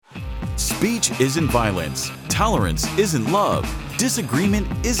Speech isn't violence. Tolerance isn't love. Disagreement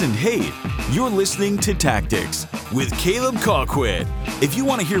isn't hate. You're listening to Tactics with Caleb Colquitt. If you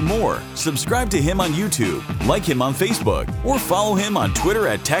want to hear more, subscribe to him on YouTube, like him on Facebook, or follow him on Twitter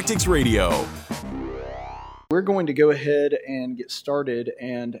at Tactics Radio. We're going to go ahead and get started,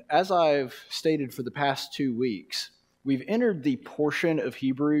 and as I've stated for the past 2 weeks, we've entered the portion of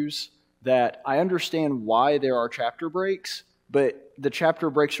Hebrews that I understand why there are chapter breaks, but the chapter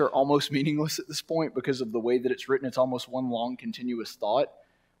breaks are almost meaningless at this point because of the way that it's written. It's almost one long continuous thought,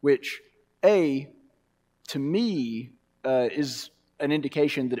 which, to me, is an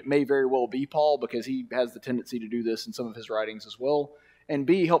indication that it may very well be Paul, because he has the tendency to do this in some of his writings as well. And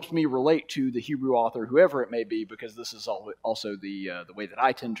B, helps me relate to the Hebrew author, whoever it may be, because this is also the way that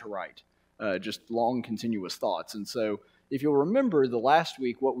I tend to write, just long continuous thoughts. And so if you'll remember the last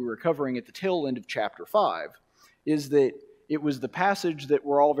week, what we were covering at the tail end of chapter 5 is that it was the passage that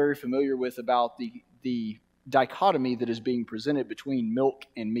we're all very familiar with about the dichotomy that is being presented between milk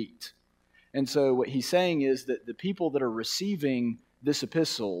and meat. And so what he's saying is that the people that are receiving this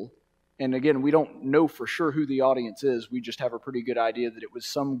epistle, and again, we don't know for sure who the audience is, we just have a pretty good idea that it was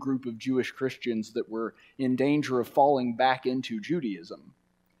some group of Jewish Christians that were in danger of falling back into Judaism.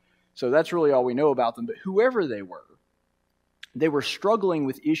 So that's really all we know about them. But whoever they were struggling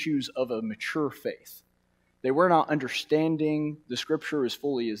with issues of a mature faith. They were not understanding the Scripture as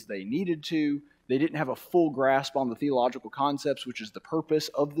fully as they needed to. They didn't have a full grasp on the theological concepts, which is the purpose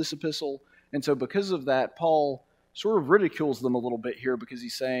of this epistle. And so because of that, Paul sort of ridicules them a little bit here, because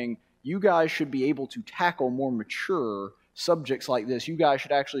he's saying, you guys should be able to tackle more mature subjects like this. You guys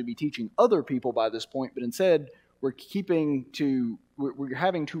should actually be teaching other people by this point, but instead we're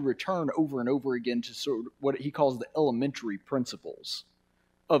having to return over and over again to sort of what he calls the elementary principles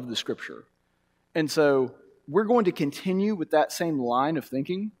of the Scripture. And so we're going to continue with that same line of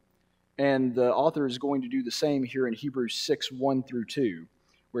thinking, and the author is going to do the same here in Hebrews 6, 1 through 2,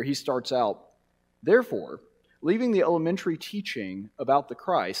 where he starts out, "Therefore, leaving the elementary teaching about the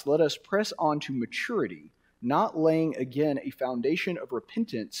Christ, let us press on to maturity, not laying again a foundation of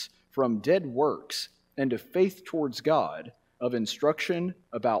repentance from dead works and of faith towards God, of instruction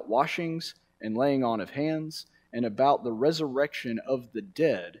about washings and laying on of hands, and about the resurrection of the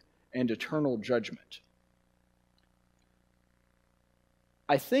dead and eternal judgment."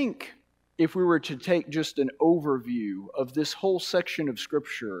 I think if we were to take just an overview of this whole section of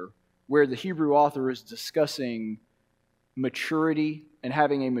Scripture where the Hebrew author is discussing maturity and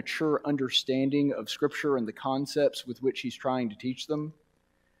having a mature understanding of Scripture and the concepts with which he's trying to teach them,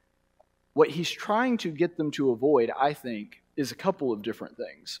 what he's trying to get them to avoid, I think, is a couple of different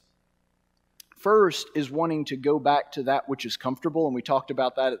things. First is wanting to go back to that which is comfortable, and we talked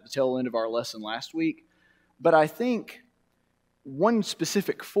about that at the tail end of our lesson last week. But I think one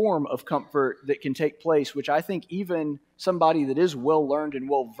specific form of comfort that can take place, which I think even somebody that is well-learned and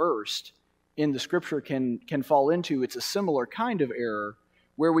well-versed in the Scripture can fall into, it's a similar kind of error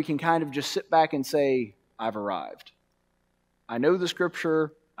where we can kind of just sit back and say, I've arrived. I know the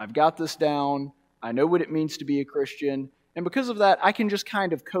Scripture, I've got this down, I know what it means to be a Christian, and because of that, I can just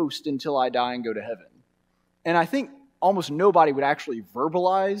kind of coast until I die and go to heaven. And I think almost nobody would actually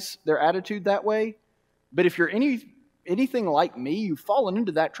verbalize their attitude that way, but if you're anything like me, you've fallen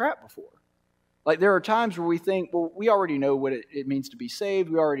into that trap before. Like, there are times where we think, well, we already know what it means to be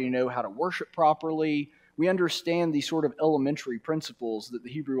saved. We already know how to worship properly. We understand these sort of elementary principles that the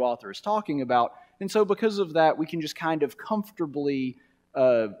Hebrew author is talking about. And so because of that, we can just kind of comfortably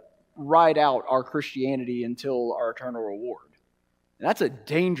ride out our Christianity until our eternal reward. And that's a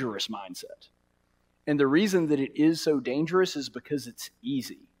dangerous mindset. And the reason that it is so dangerous is because it's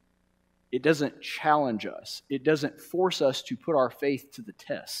easy. It doesn't challenge us. It doesn't force us to put our faith to the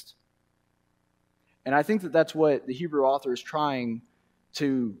test. And I think that that's what the Hebrew author is trying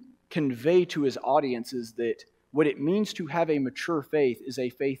to convey to his audience, is that what it means to have a mature faith is a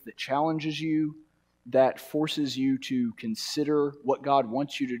faith that challenges you, that forces you to consider what God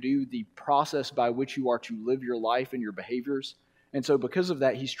wants you to do, the process by which you are to live your life and your behaviors. And so because of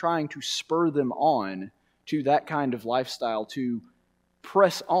that, he's trying to spur them on to that kind of lifestyle, to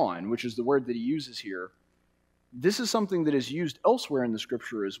press on, which is the word that he uses here. This is something that is used elsewhere in the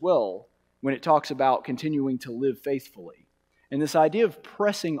Scripture as well, when it talks about continuing to live faithfully. And this idea of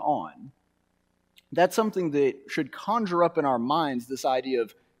pressing on, that's something that should conjure up in our minds this idea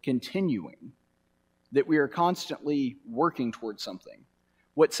of continuing, that we are constantly working towards something.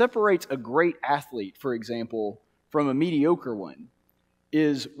 What separates a great athlete, for example, from a mediocre one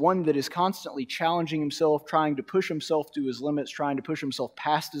is one that is constantly challenging himself, trying to push himself to his limits, trying to push himself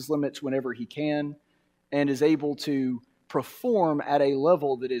past his limits whenever he can, and is able to perform at a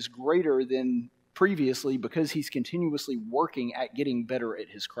level that is greater than previously because he's continuously working at getting better at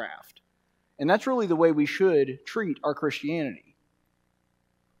his craft. And that's really the way we should treat our Christianity.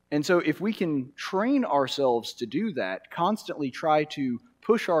 And so if we can train ourselves to do that, constantly try to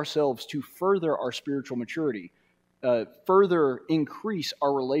push ourselves to further our spiritual maturity, further increase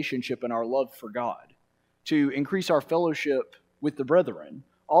our relationship and our love for God, to increase our fellowship with the brethren,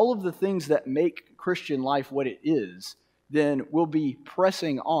 all of the things that make Christian life what it is, then we'll be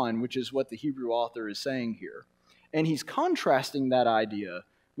pressing on, which is what the Hebrew author is saying here. And he's contrasting that idea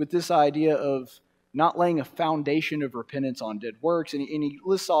with this idea of not laying a foundation of repentance on dead works. And he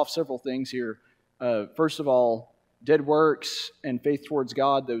lists off several things here. First of all, dead works and faith towards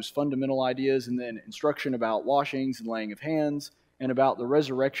God, those fundamental ideas, and then instruction about washings and laying of hands, and about the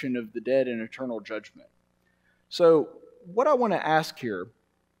resurrection of the dead and eternal judgment. So what I want to ask here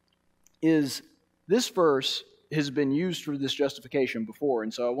is, this verse has been used for this justification before,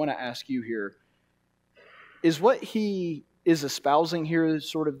 and so I want to ask you here, is what he is espousing here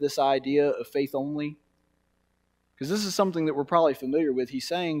sort of this idea of faith only? Because this is something that we're probably familiar with. He's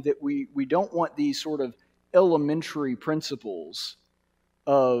saying that we don't want these sort of elementary principles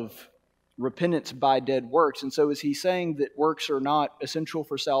of repentance by dead works. And so is he saying that works are not essential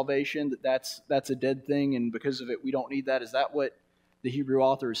for salvation, that's a dead thing, and because of it we don't need that? Is that what the Hebrew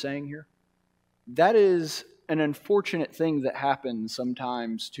author is saying here? That is an unfortunate thing that happens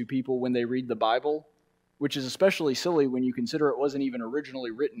sometimes to people when they read the Bible, which is especially silly when you consider it wasn't even originally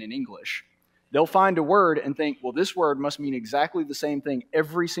written in English. They'll find a word and think, well, this word must mean exactly the same thing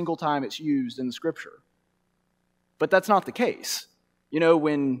every single time it's used in the Scripture. But that's not the case. You know,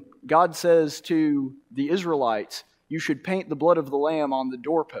 when God says to the Israelites, you should paint the blood of the lamb on the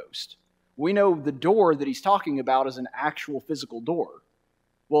doorpost, we know the door that he's talking about is an actual physical door.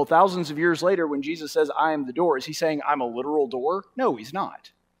 Well, thousands of years later, when Jesus says, I am the door, is he saying I'm a literal door? No, he's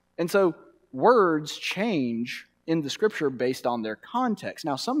not. And so words change in the Scripture based on their context.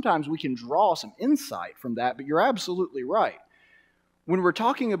 Now, sometimes we can draw some insight from that, but you're absolutely right. When we're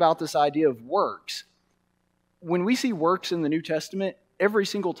talking about this idea of works, when we see works in the New Testament, every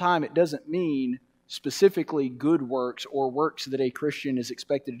single time it doesn't mean specifically good works or works that a Christian is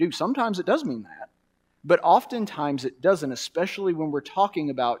expected to do. Sometimes it does mean that, but oftentimes it doesn't, especially when we're talking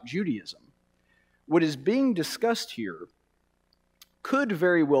about Judaism. What is being discussed here could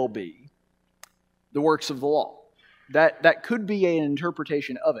very well be the works of the law. That could be an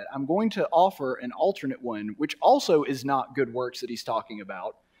interpretation of it. I'm going to offer an alternate one, which also is not good works that he's talking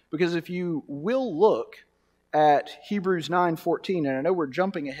about, because if you will look at Hebrews 9:14, and I know we're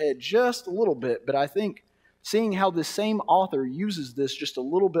jumping ahead just a little bit, but I think seeing how the same author uses this just a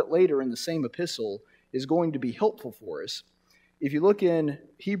little bit later in the same epistle is going to be helpful for us. If you look in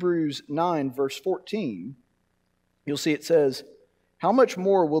Hebrews 9, verse 14, you'll see it says, how much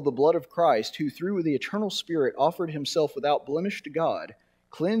more will the blood of Christ, who through the eternal Spirit offered himself without blemish to God,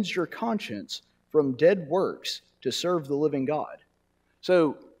 cleanse your conscience from dead works to serve the living God?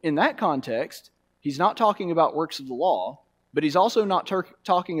 So in that context, he's not talking about works of the law, but he's also not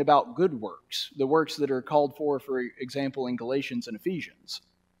talking about good works, the works that are called for example, in Galatians and Ephesians.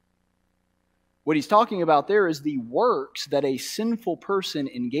 What he's talking about there is the works that a sinful person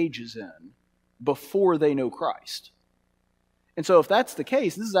engages in before they know Christ. And so if that's the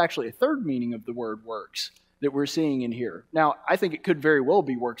case, this is actually a third meaning of the word works that we're seeing in here. Now, I think it could very well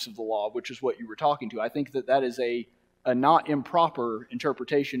be works of the law, which is what you were talking to. I think that is a not improper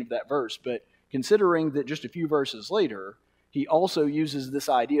interpretation of that verse, but considering that just a few verses later, he also uses this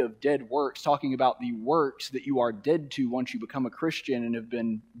idea of dead works, talking about the works that you are dead to once you become a Christian and have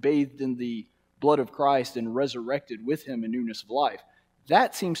been bathed in the blood of Christ and resurrected with him in newness of life.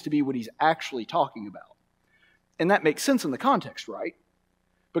 That seems to be what he's actually talking about. And that makes sense in the context, right?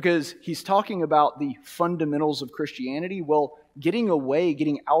 Because he's talking about the fundamentals of Christianity. Well, getting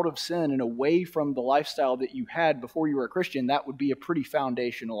out of sin and away from the lifestyle that you had before you were a Christian, that would be a pretty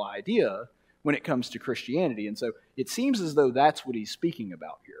foundational idea when it comes to Christianity. And so it seems as though that's what he's speaking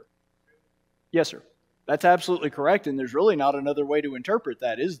about here. Yes, sir. That's absolutely correct, and there's really not another way to interpret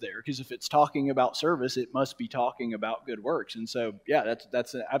that, is there? Because if it's talking about service, it must be talking about good works. And so, yeah,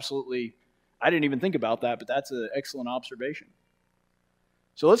 that's absolutely, I didn't even think about that, but that's an excellent observation.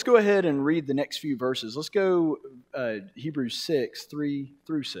 So let's go ahead and read the next few verses. Let's go Hebrews 6, 3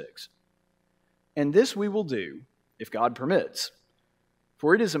 through 6. And this we will do, if God permits.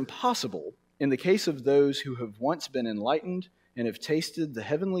 For it is impossible, in the case of those who have once been enlightened and have tasted the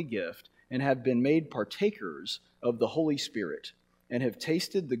heavenly gift and have been made partakers of the Holy Spirit and have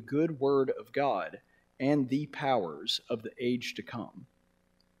tasted the good word of God and the powers of the age to come,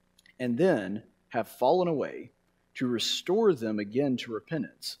 and then have fallen away, to restore them again to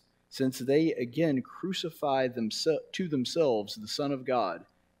repentance, since they again crucify to themselves the Son of God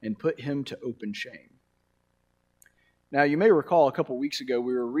and put him to open shame. Now, you may recall a couple weeks ago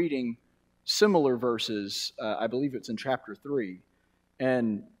we were reading similar verses. I believe it's in chapter 3.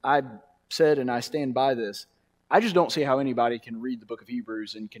 And I said, and I stand by this, I just don't see how anybody can read the book of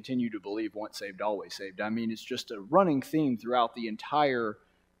Hebrews and continue to believe once saved, always saved. I mean, it's just a running theme throughout the entire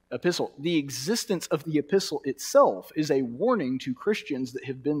epistle. The existence of the epistle itself is a warning to Christians that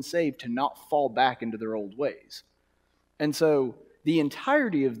have been saved to not fall back into their old ways. And so the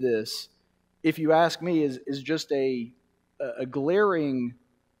entirety of this, if you ask me, is just a glaring,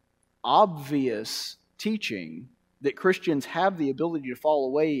 obvious teaching that Christians have the ability to fall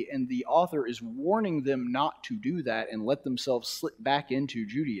away, and the author is warning them not to do that and let themselves slip back into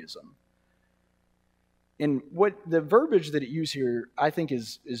Judaism. And what the verbiage that it uses here, I think,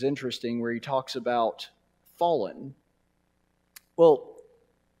 is interesting, where he talks about fallen. Well,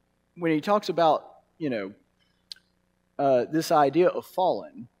 when he talks about, this idea of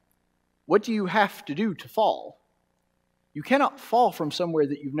fallen, what do you have to do to fall? You cannot fall from somewhere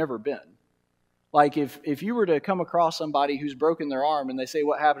that you've never been. Like if you were to come across somebody who's broken their arm and they say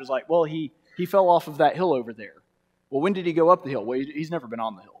what happened, is like, well, he fell off of that hill over there. Well, when did he go up the hill? Well, he's never been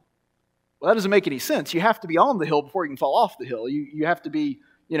on the hill. Well, that doesn't make any sense. You have to be on the hill before you can fall off the hill. You have to be,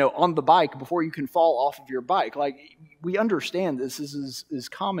 on the bike before you can fall off of your bike. Like, we understand this is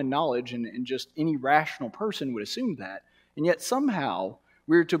common knowledge, and just any rational person would assume that. And yet somehow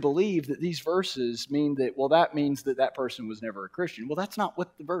we're to believe that these verses mean that, well, that means that person was never a Christian. Well, that's not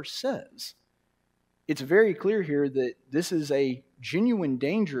what the verse says. It's very clear here that this is a genuine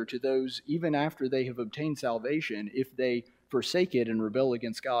danger to those even after they have obtained salvation if they forsake it and rebel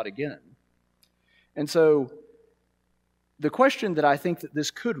against God again. And so the question that I think that this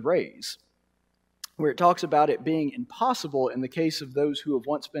could raise, where it talks about it being impossible in the case of those who have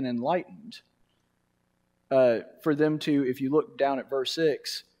once been enlightened, for them to, if you look down at verse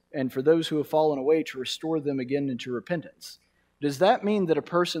 6, and for those who have fallen away to restore them again into repentance. Does that mean that a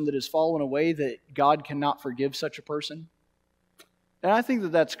person that has fallen away, that God cannot forgive such a person? And I think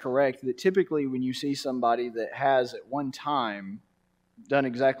that that's correct, that typically when you see somebody that has at one time done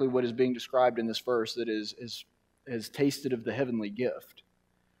exactly what is being described in this verse, that has tasted of the heavenly gift,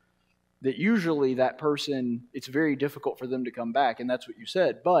 that usually that person, it's very difficult for them to come back, and that's what you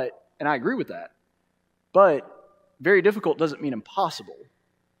said. But, and I agree with that, but very difficult doesn't mean impossible.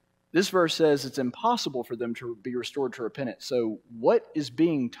 This verse says it's impossible for them to be restored to repentance. So what is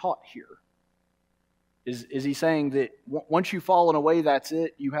being taught here? Is he saying that once you've fallen away, that's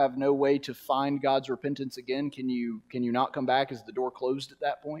it? You have no way to find God's repentance again? Can you not come back? Is the door closed at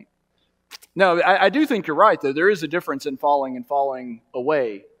that point? No, I do think you're right, though. There is a difference in falling and falling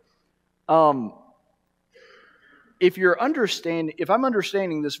away. If I'm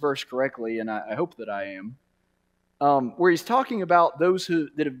understanding this verse correctly, and I hope that I am, where he's talking about those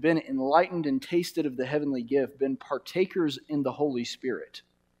that have been enlightened and tasted of the heavenly gift, been partakers in the Holy Spirit.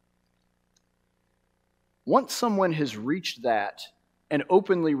 Once someone has reached that and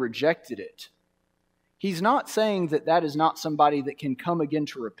openly rejected it, he's not saying that is not somebody that can come again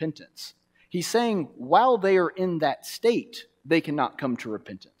to repentance. He's saying while they are in that state, they cannot come to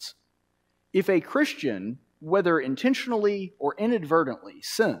repentance. If a Christian, whether intentionally or inadvertently,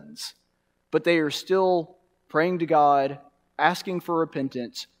 sins, but they are still praying to God, asking for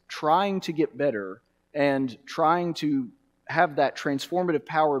repentance, trying to get better, and trying to have that transformative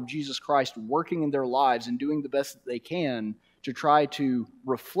power of Jesus Christ working in their lives and doing the best that they can to try to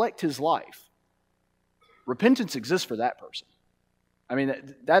reflect his life, repentance exists for that person. I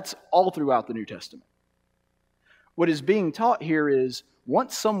mean, that's all throughout the New Testament. What is being taught here is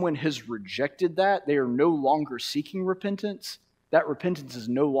once someone has rejected that, they are no longer seeking repentance, that repentance is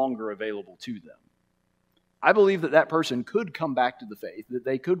no longer available to them. I believe that person could come back to the faith, that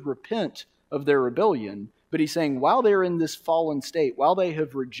they could repent of their rebellion, but he's saying while they're in this fallen state, while they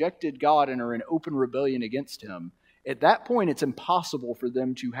have rejected God and are in open rebellion against him, at that point it's impossible for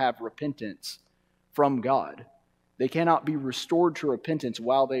them to have repentance from God. They cannot be restored to repentance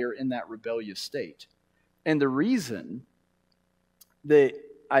while they are in that rebellious state. And the reason that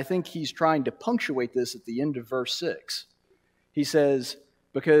I think he's trying to punctuate this at the end of verse 6, he says,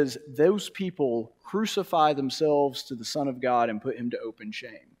 because those people crucify themselves to the Son of God and put him to open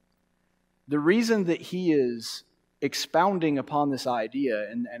shame. The reason that he is expounding upon this idea,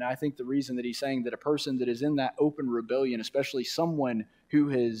 and I think the reason that he's saying that a person that is in that open rebellion, especially someone who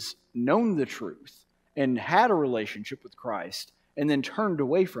has known the truth and had a relationship with Christ and then turned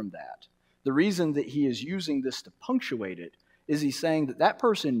away from that, the reason that he is using this to punctuate it is he's saying that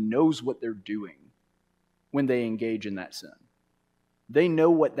person knows what they're doing. when they engage in that sin. They know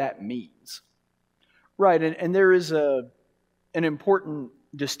what that means. Right, and there is an important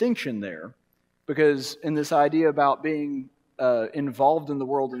distinction there, because in this idea about being involved in the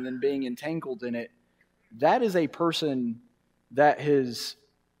world and then being entangled in it, that is a person that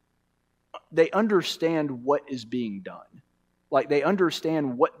they understand what is being done. Like, they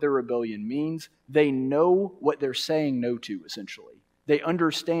understand what their rebellion means. They know what they're saying no to, essentially. They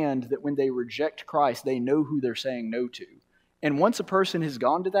understand that when they reject Christ, they know who they're saying no to. And once a person has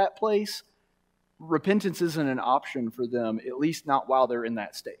gone to that place, repentance isn't an option for them, at least not while they're in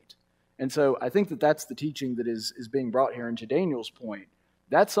that state. And so I think that that's the teaching that is being brought here. And to Daniel's point,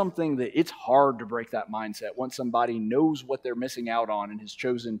 that's something that it's hard to break that mindset once somebody knows what they're missing out on and has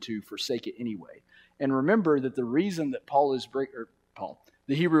chosen to forsake it anyway. And remember that the reason that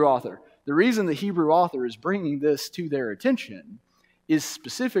the Hebrew author is bringing this to their attention is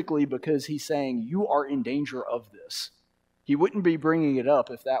specifically because he's saying you are in danger of this. He wouldn't be bringing it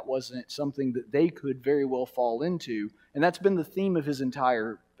up if that wasn't something that they could very well fall into. And that's been the theme of his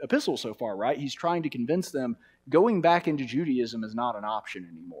entire epistle so far, right? He's trying to convince them going back into Judaism is not an option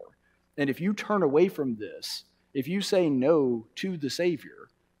anymore. And if you turn away from this, if you say no to the Savior,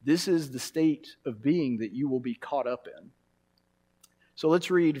 this is the state of being that you will be caught up in. So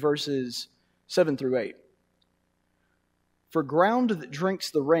let's read verses 7 through 8. For ground that drinks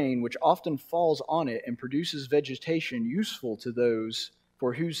the rain, which often falls on it and produces vegetation useful to those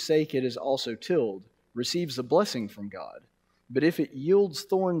for whose sake it is also tilled, receives a blessing from God. But if it yields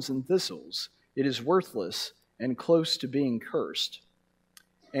thorns and thistles, it is worthless and close to being cursed,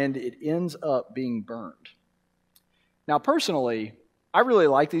 and it ends up being burned. Now, personally, I really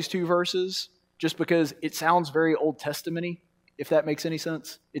like these two verses just because it sounds very Old Testament-y, if that makes any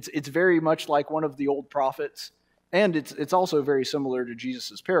sense. It's very much like one of the old prophets, and it's also very similar to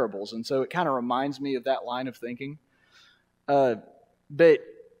Jesus' parables, and so it kind of reminds me of that line of thinking. But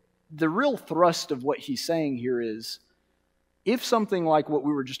the real thrust of what he's saying here is, if something like what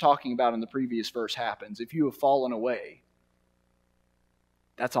we were just talking about in the previous verse happens, if you have fallen away,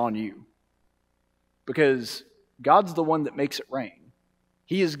 that's on you. Because God's the one that makes it rain.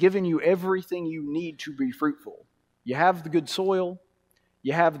 He has given you everything you need to be fruitful. You have the good soil,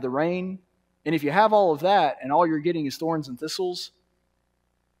 you have the rain, and if you have all of that and all you're getting is thorns and thistles,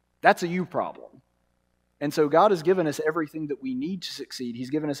 that's a you problem. And so God has given us everything that we need to succeed. He's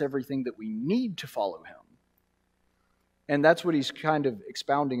given us everything that we need to follow Him. And that's what he's kind of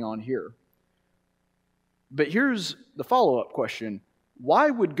expounding on here. But here's the follow-up question. Why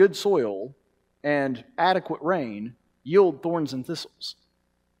would good soil and adequate rain yield thorns and thistles?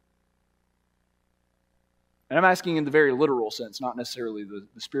 And I'm asking in the very literal sense, not necessarily the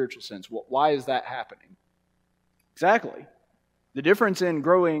spiritual sense. Why is that happening? Exactly. The difference in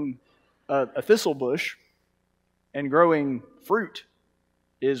growing a thistle bush and growing fruit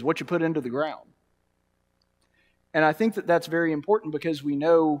is what you put into the ground. And I think that that's very important because we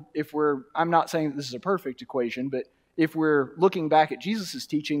know I'm not saying that this is a perfect equation, but if we're looking back at Jesus'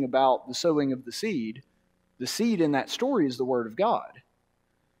 teaching about the sowing of the seed in that story is the Word of God.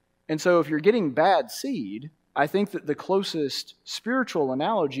 And so if you're getting bad seed, I think that the closest spiritual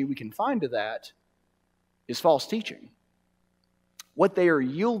analogy we can find to that is false teaching. What they are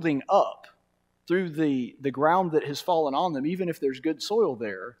yielding up through the ground that has fallen on them, even if there's good soil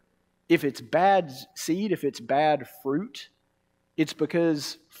there, if it's bad seed, if it's bad fruit, it's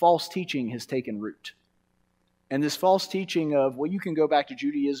because false teaching has taken root. And this false teaching of, well, you can go back to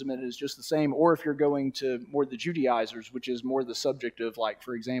Judaism and it's just the same, or if you're going to more the Judaizers, which is more the subject of, like,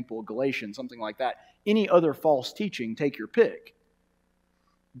 for example, Galatians, something like that, any other false teaching, take your pick.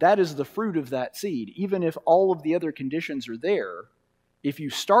 That is the fruit of that seed. Even if all of the other conditions are there, if you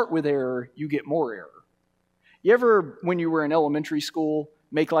start with error, you get more error. You ever, when you were in elementary school,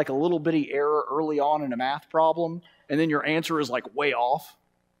 make like a little bitty error early on in a math problem, and then your answer is like way off?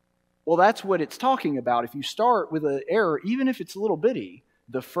 Well, that's what it's talking about. If you start with an error, even if it's a little bitty,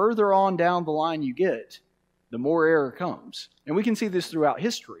 the further on down the line you get, the more error comes. And we can see this throughout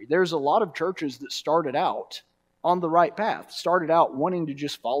history. There's a lot of churches that started out on the right path, started out wanting to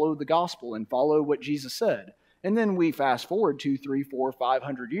just follow the gospel and follow what Jesus said. And then we fast forward 2, 3, 4,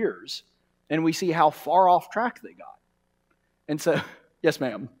 500 years, and we see how far off track they got. And so, yes,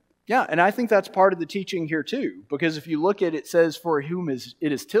 ma'am. Yeah, and I think that's part of the teaching here too, because if you look at it, says, for whom it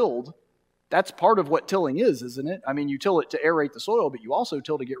is tilled, that's part of what tilling is, isn't it? I mean, you till it to aerate the soil, but you also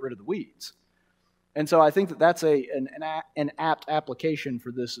till to get rid of the weeds. And so I think that that's an apt application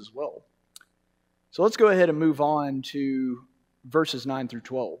for this as well. So let's go ahead and move on to verses 9 through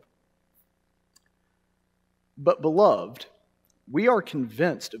 12. But beloved, we are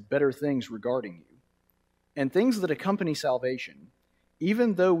convinced of better things regarding you. and things that accompany salvation,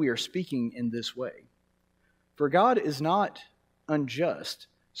 even though we are speaking in this way. For God is not unjust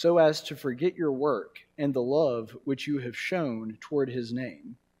so as to forget your work and the love which you have shown toward his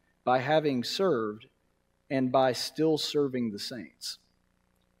name, by having served and by still serving the saints.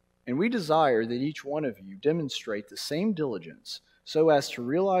 And we desire that each one of you demonstrate the same diligence so as to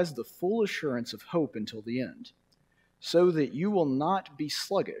realize the full assurance of hope until the end, so that you will not be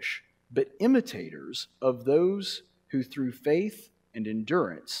sluggish, but imitators of those who through faith and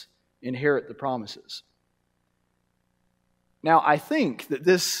endurance inherit the promises. Now, I think that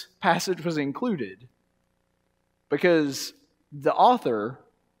this passage was included because the author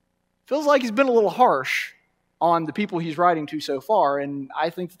feels like he's been a little harsh on the people he's writing to so far, and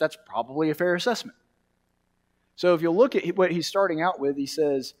I think that that's probably a fair assessment. So if you look at what he's starting out with, he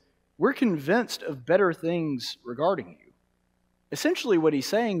says, we're convinced of better things regarding you. Essentially what he's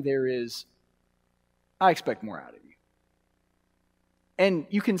saying there is, I expect more out of you. And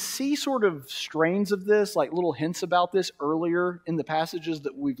you can see sort of strains of this, like little hints about this earlier in the passages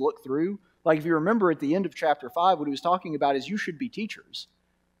that we've looked through. Like if you remember at the end of chapter 5, what he was talking about is you should be teachers.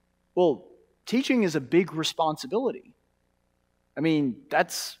 Well, teaching is a big responsibility. I mean,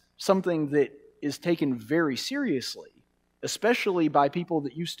 that's something that is taken very seriously, especially by people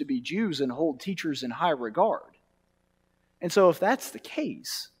that used to be Jews and hold teachers in high regard. And so if that's the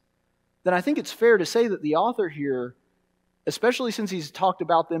case, then I think it's fair to say that the author here, especially since he's talked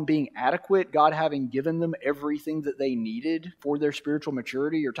about them being adequate, God having given them everything that they needed for their spiritual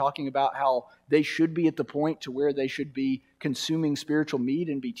maturity, or talking about how they should be at the point to where they should be consuming spiritual meat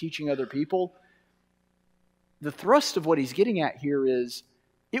and be teaching other people. The thrust of what he's getting at here is,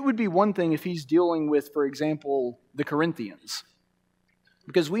 it would be one thing if he's dealing with, for example, the Corinthians.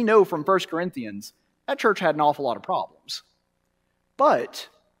 Because we know from 1 Corinthians, that church had an awful lot of problems. But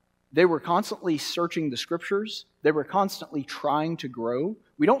they were constantly searching the scriptures. They were constantly trying to grow.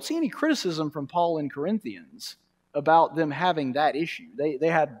 We don't see any criticism from Paul in Corinthians about them having that issue. They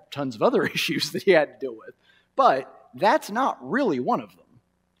had tons of other issues that he had to deal with. But that's not really one of them.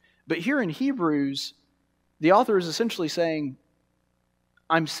 But here in Hebrews, the author is essentially saying,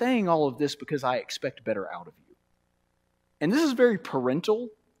 I'm saying all of this because I expect better out of you. And this is very parental.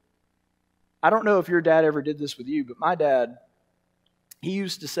 I don't know if your dad ever did this with you, but my dad, he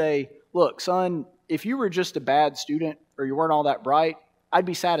used to say, look, son, if you were just a bad student or you weren't all that bright, I'd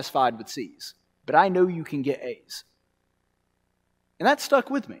be satisfied with C's. But I know you can get A's. And that stuck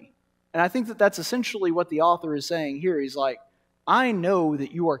with me. And I think that that's essentially what the author is saying here. He's like, I know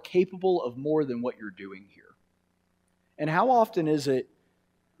that you are capable of more than what you're doing here. And how often is it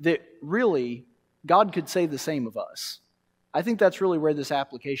that really God could say the same of us? I think that's really where this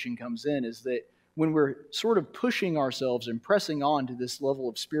application comes in, is that when we're sort of pushing ourselves and pressing on to this level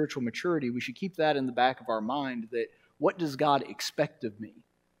of spiritual maturity, we should keep that in the back of our mind, that what does God expect of me?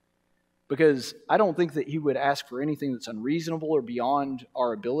 Because I don't think that he would ask for anything that's unreasonable or beyond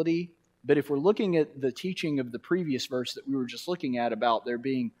our ability. But if we're looking at the teaching of the previous verse that we were just looking at about there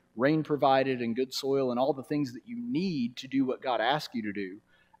being rain provided and good soil and all the things that you need to do what God asks you to do,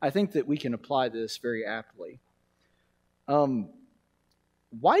 I think that we can apply this very aptly.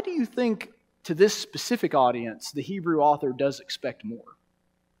 Why do you think to this specific audience the Hebrew author does expect more?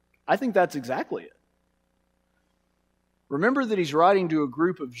 I think that's exactly it. Remember that he's writing to a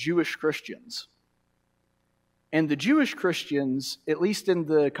group of Jewish Christians. And the Jewish Christians, at least in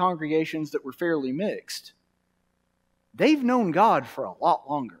the congregations that were fairly mixed, they've known God for a lot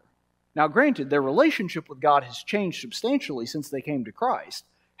longer. Now, granted, their relationship with God has changed substantially since they came to Christ.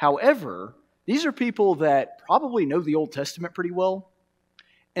 However, these are people that probably know the Old Testament pretty well,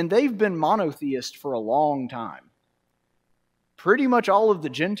 and they've been monotheists for a long time. Pretty much all of the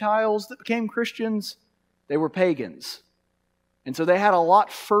Gentiles that became Christians, they were pagans. And so they had a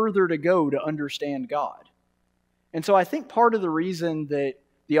lot further to go to understand God. And so I think part of the reason that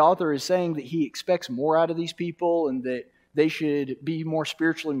the author is saying that he expects more out of these people and that they should be more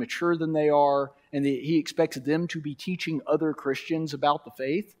spiritually mature than they are, and that he expects them to be teaching other Christians about the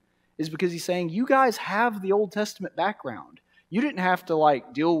faith, is because he's saying, you guys have the Old Testament background. You didn't have to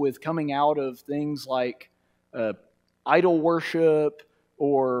deal with coming out of things like idol worship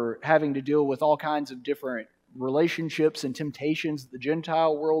or having to deal with all kinds of different relationships and temptations that the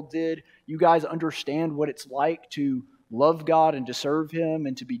Gentile world did. You guys understand what it's like to love God and to serve him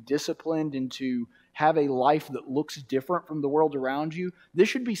and to be disciplined and to have a life that looks different from the world around you. This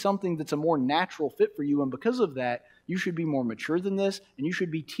should be something that's a more natural fit for you, and because of that, you should be more mature than this, and you should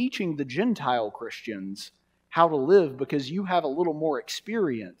be teaching the Gentile Christians how to live because you have a little more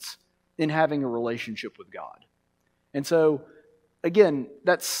experience in having a relationship with God. And so again,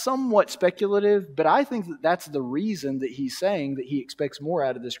 that's somewhat speculative, but I think that that's the reason that he's saying that he expects more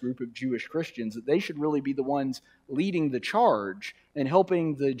out of this group of Jewish Christians, that they should really be the ones leading the charge and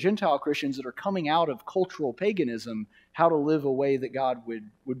helping the Gentile Christians that are coming out of cultural paganism how to live a way that God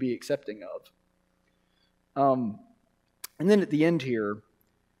would be accepting of. And then at the end here,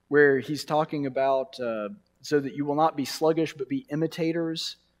 where he's talking about so that you will not be sluggish, but be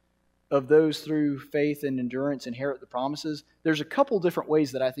imitators of those through faith and endurance inherit the promises. There's a couple different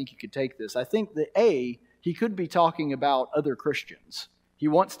ways that I think you could take this. I think that he could be talking about other Christians. He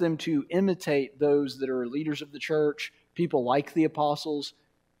wants them to imitate those that are leaders of the church, people like the apostles.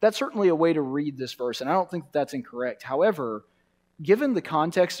 That's certainly a way to read this verse, and I don't think that's incorrect. However, given the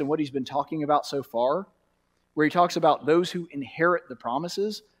context and what he's been talking about so far, where he talks about those who inherit the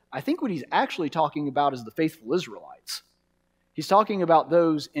promises, I think what he's actually talking about is the faithful Israelites. He's talking about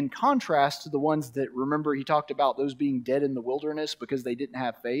those in contrast to the ones that, remember, he talked about those being dead in the wilderness because they didn't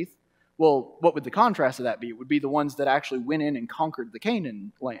have faith. Well, what would the contrast of that be? It would be the ones that actually went in and conquered the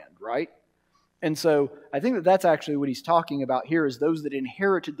Canaan land, right? And so I think that that's actually what he's talking about here, is those that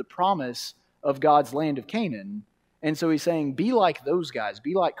inherited the promise of God's land of Canaan. And so he's saying, be like those guys,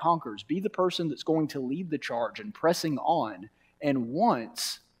 be like conquerors, be the person that's going to lead the charge and pressing on and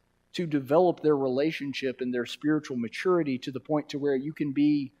wants to develop their relationship and their spiritual maturity to the point to where you can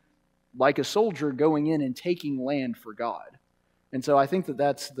be like a soldier going in and taking land for God. And so I think that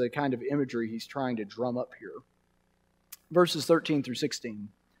that's the kind of imagery he's trying to drum up here. Verses 13 through 16.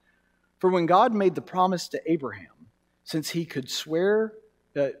 For when God made the promise to Abraham, since he could swear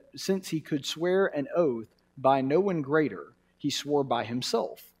an oath by no one greater, he swore by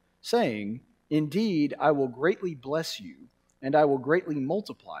himself, saying, Indeed, I will greatly bless you, and I will greatly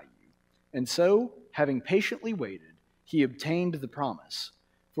multiply you. And so, having patiently waited, he obtained the promise.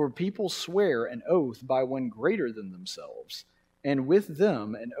 For people swear an oath by one greater than themselves, and with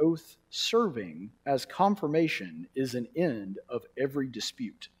them an oath serving as confirmation is an end of every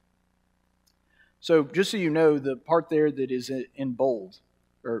dispute. So, just so you know, the part there that is in bold,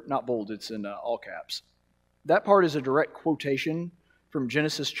 or not bold, it's in all caps, that part is a direct quotation from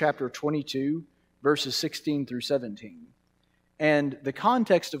Genesis chapter 22, verses 16 through 17. And the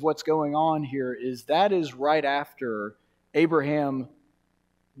context of what's going on here is that is right after Abraham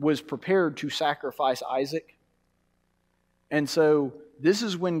was prepared to sacrifice Isaac. And so this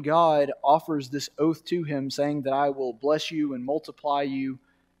is when God offers this oath to him, saying that I will bless you and multiply you,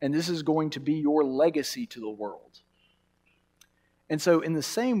 and this is going to be your legacy to the world. And so in the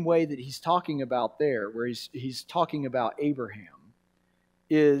same way that he's talking about there, where he's talking about Abraham,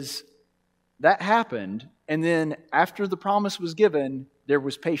 is that happened, and then after the promise was given, there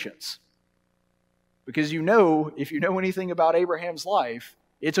was patience. Because if you know anything about Abraham's life,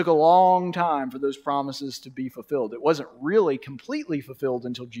 it took a long time for those promises to be fulfilled. It wasn't really completely fulfilled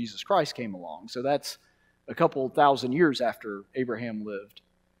until Jesus Christ came along. So that's a couple thousand years after Abraham lived.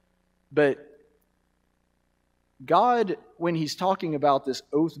 But God, when he's talking about this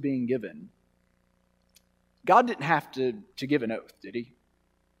oath being given, God didn't have to give an oath, did he?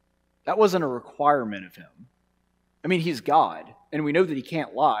 That wasn't a requirement of him. I mean, he's God, and we know that he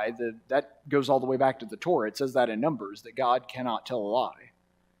can't lie. That goes all the way back to the Torah. It says that in Numbers, that God cannot tell a lie.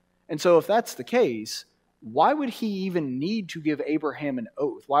 And so if that's the case, why would he even need to give Abraham an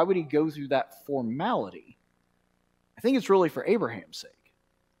oath? Why would he go through that formality? I think it's really for Abraham's sake.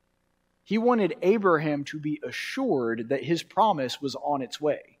 He wanted Abraham to be assured that his promise was on its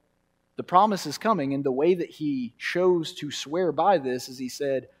way. The promise is coming, and the way that he chose to swear by this is he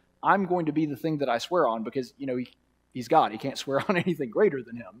said, I'm going to be the thing that I swear on, because, he's God. He can't swear on anything greater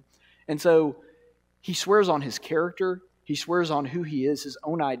than him. And so he swears on his character. He swears on who he is, his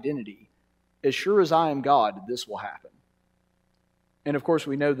own identity. As sure as I am God, this will happen. And of course,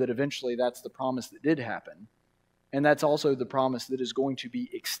 we know that eventually that's the promise that did happen. And that's also the promise that is going to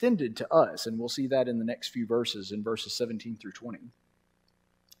be extended to us. And we'll see that in the next few verses, in verses 17 through 20.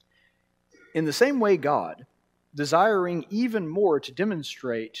 In the same way, God, desiring even more to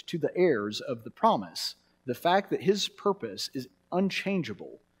demonstrate to the heirs of the promise the fact that his purpose is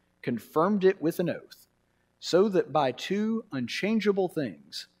unchangeable, confirmed it with an oath, so that by two unchangeable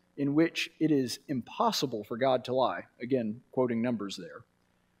things, in which it is impossible for God to lie, again, quoting Numbers there,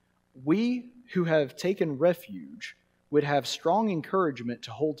 we who have taken refuge would have strong encouragement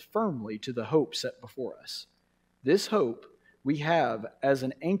to hold firmly to the hope set before us. This hope we have as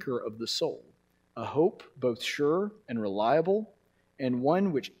an anchor of the soul, a hope both sure and reliable, and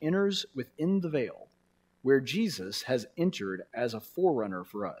one which enters within the veil, where Jesus has entered as a forerunner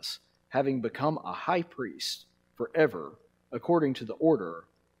for us, having become a high priest forever, according to the order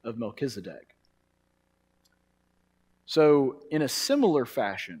of Melchizedek. So in a similar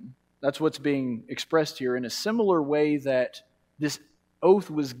fashion, that's what's being expressed here, in a similar way that this oath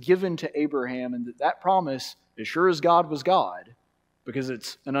was given to Abraham, and that promise, as sure as God was God, because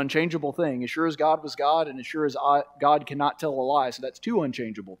it's an unchangeable thing, as sure as God was God, and as sure as God cannot tell a lie, so that's two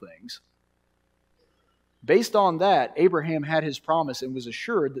unchangeable things. Based on that, Abraham had his promise and was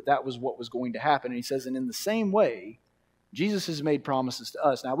assured that that was what was going to happen. And he says, and in the same way, Jesus has made promises to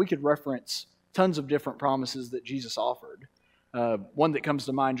us. Now, we could reference tons of different promises that Jesus offered. One that comes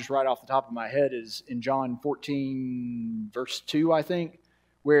to mind just right off the top of my head is in John 14, verse 2, I think,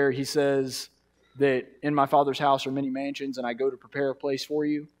 where he says that in my Father's house are many mansions, and I go to prepare a place for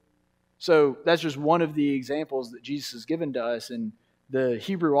you. So that's just one of the examples that Jesus has given to us. And the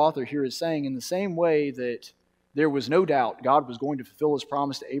Hebrew author here is saying, in the same way that there was no doubt God was going to fulfill his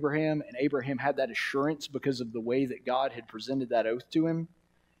promise to Abraham, and Abraham had that assurance because of the way that God had presented that oath to him,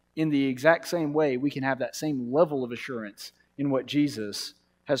 in the exact same way, we can have that same level of assurance in what Jesus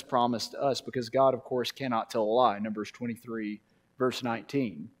has promised us, because God, of course, cannot tell a lie. Numbers 23, verse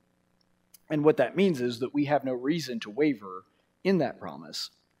 19. And what that means is that we have no reason to waver in that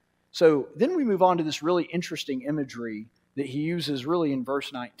promise. So then we move on to this really interesting imagery that he uses really in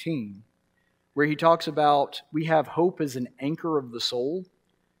verse 19, where he talks about we have hope as an anchor of the soul,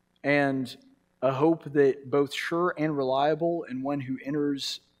 and a hope that both sure and reliable, and one who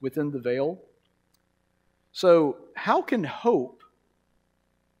enters within the veil. So how can hope,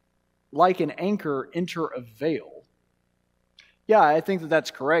 like an anchor, enter a veil? Yeah, I think that that's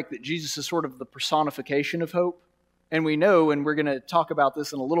correct, that Jesus is sort of the personification of hope. And we know, and we're going to talk about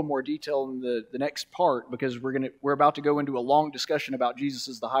this in a little more detail in the next part, because we're about to go into a long discussion about Jesus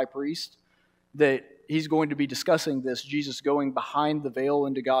as the high priest, that he's going to be discussing this, Jesus going behind the veil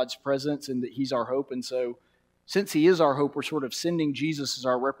into God's presence, and that he's our hope. And so since he is our hope, we're sort of sending Jesus as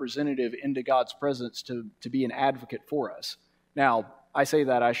our representative into God's presence to be an advocate for us. Now, I say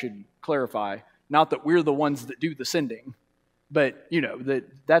that, I should clarify, not that we're the ones that do the sending, but,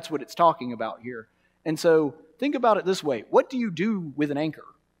 that's what it's talking about here. And so think about it this way. What do you do with an anchor?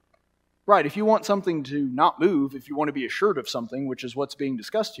 Right, if you want something to not move, if you want to be assured of something, which is what's being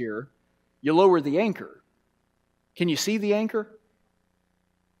discussed here, you lower the anchor. Can you see the anchor?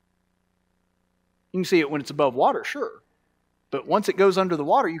 You can see it when it's above water, sure. But once it goes under the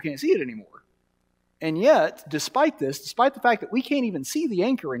water, you can't see it anymore. And yet, despite the fact that we can't even see the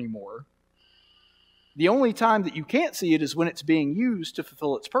anchor anymore, the only time that you can't see it is when it's being used to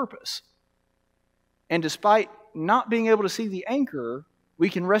fulfill its purpose. And despite not being able to see the anchor, we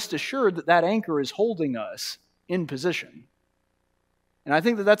can rest assured that that anchor is holding us in position. And I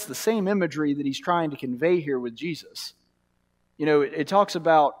think that that's the same imagery that he's trying to convey here with Jesus. It talks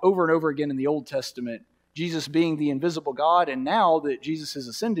about over and over again in the Old Testament, Jesus being the invisible God, and now that Jesus has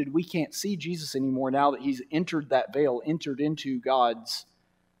ascended, we can't see Jesus anymore now that he's entered that veil, entered into God's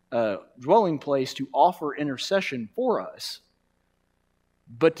dwelling place to offer intercession for us.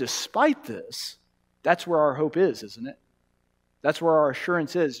 But despite this, that's where our hope is, isn't it? That's where our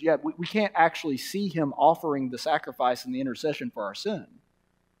assurance is. Yeah, we can't actually see him offering the sacrifice and the intercession for our sin.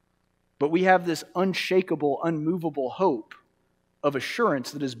 But we have this unshakable, unmovable hope of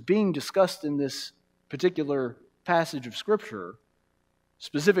assurance that is being discussed in this particular passage of Scripture,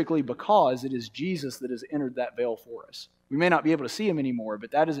 specifically because it is Jesus that has entered that veil for us. We may not be able to see him anymore,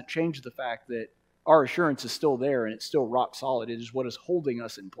 but that doesn't change the fact that our assurance is still there and it's still rock solid. It is what is holding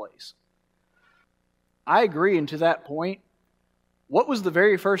us in place. I agree, and to that point, what was the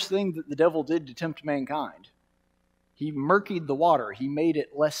very first thing that the devil did to tempt mankind? He murkied the water. He made it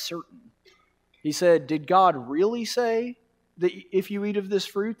less certain. He said, did God really say that if you eat of this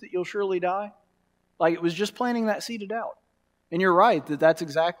fruit that you'll surely die? Like, it was just planting that seed of doubt. And you're right that that's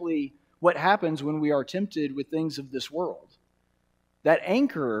exactly what happens when we are tempted with things of this world. That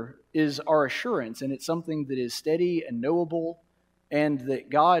anchor is our assurance, and it's something that is steady and knowable, and that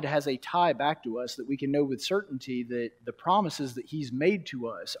God has a tie back to us that we can know with certainty that the promises that he's made to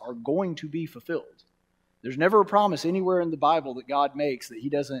us are going to be fulfilled. There's never a promise anywhere in the Bible that God makes that he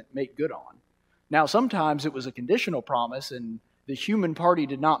doesn't make good on. Now, sometimes it was a conditional promise, and the human party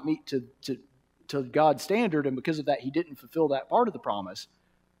did not meet to God's standard, and because of that, he didn't fulfill that part of the promise.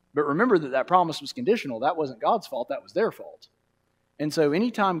 But remember that promise was conditional. That wasn't God's fault. That was their fault. And so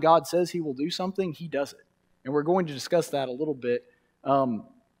anytime God says he will do something, he does it. And we're going to discuss that a little bit.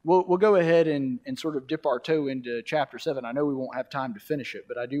 We'll go ahead and sort of dip our toe into chapter 7. I know we won't have time to finish it,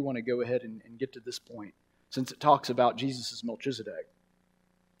 but I do want to go ahead and get to this point, since it talks about Jesus as Melchizedek,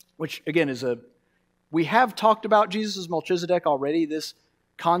 which, again, we have talked about Jesus as Melchizedek already. This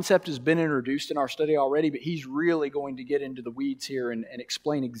concept has been introduced in our study already, but he's really going to get into the weeds here and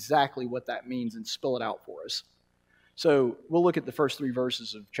explain exactly what that means and spell it out for us. So we'll look at the first 3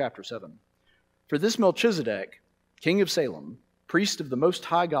 verses of chapter 7. For this Melchizedek, king of Salem, priest of the Most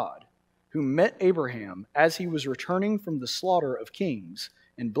High God, who met Abraham as he was returning from the slaughter of kings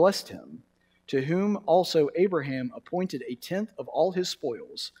and blessed him, to whom also Abraham appointed 1/10 of all his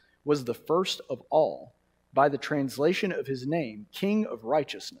spoils, was the first of all, by the translation of his name, King of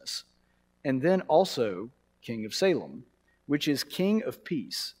Righteousness, and then also King of Salem, which is King of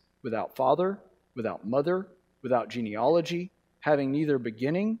Peace, without father, without mother, without genealogy, having neither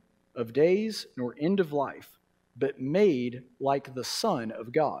beginning of days nor end of life, but made like the Son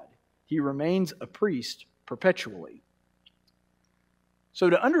of God. He remains a priest perpetually.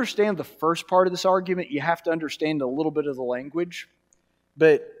 So to understand the first part of this argument, you have to understand a little bit of the language.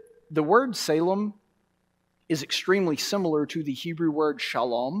 But the word Salem is extremely similar to the Hebrew word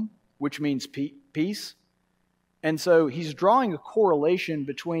shalom, which means peace. And so he's drawing a correlation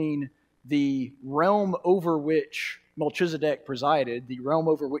between the realm over which Melchizedek presided, the realm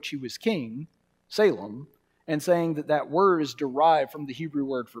over which he was king, Salem, and saying that that word is derived from the Hebrew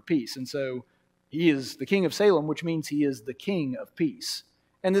word for peace. And so he is the king of Salem, which means he is the king of peace.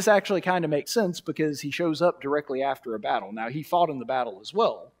 And this actually kind of makes sense because he shows up directly after a battle. Now, he fought in the battle as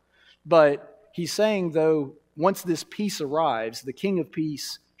well, but he's saying, though, once this peace arrives, the king of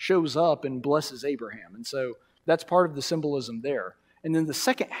peace shows up and blesses Abraham. And so that's part of the symbolism there. And then the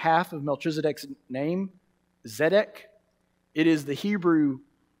second half of Melchizedek's name, Zedek, it is the Hebrew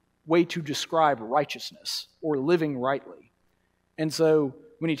way to describe righteousness or living rightly. And so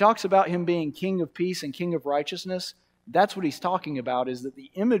when he talks about him being king of peace and king of righteousness, that's what he's talking about, is that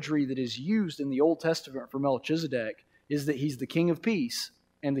the imagery that is used in the Old Testament for Melchizedek is that he's the king of peace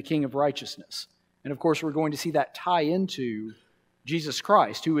and the king of righteousness. And of course, we're going to see that tie into Jesus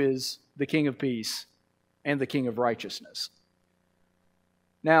Christ, who is the king of peace and the king of righteousness.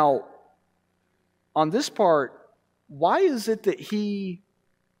 Now, on this part, why is it that he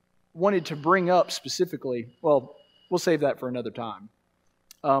wanted to bring up specifically? Well, we'll save that for another time.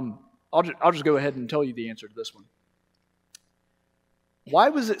 I'll just go ahead and tell you the answer to this one. Why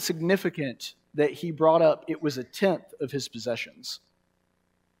was it significant that he brought up it was 1/10 of his possessions?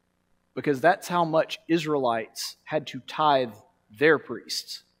 Because that's how much Israelites had to tithe their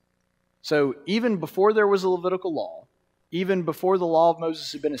priests. So even before there was a Levitical law, even before the law of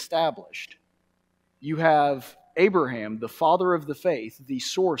Moses had been established, you have Abraham, the father of the faith, the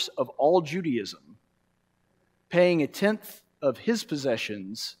source of all Judaism, paying 1/10 of his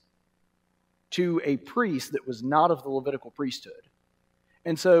possessions to a priest that was not of the Levitical priesthood.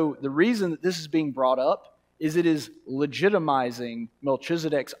 And so the reason that this is being brought up is it is legitimizing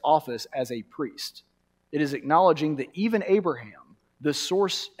Melchizedek's office as a priest. It is acknowledging that even Abraham, the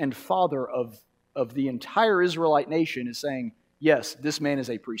source and father of the entire Israelite nation, is saying, yes, this man is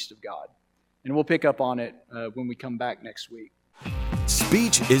a priest of God. And we'll pick up on it when we come back next week.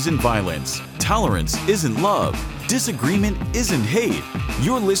 Speech isn't violence. Tolerance isn't love. Disagreement isn't hate.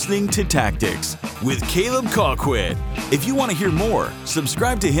 You're listening to Tactics with Caleb Colquitt. If you want to hear more,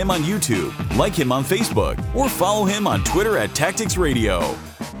 subscribe to him on YouTube, like him on Facebook, or follow him on Twitter at Tactics Radio.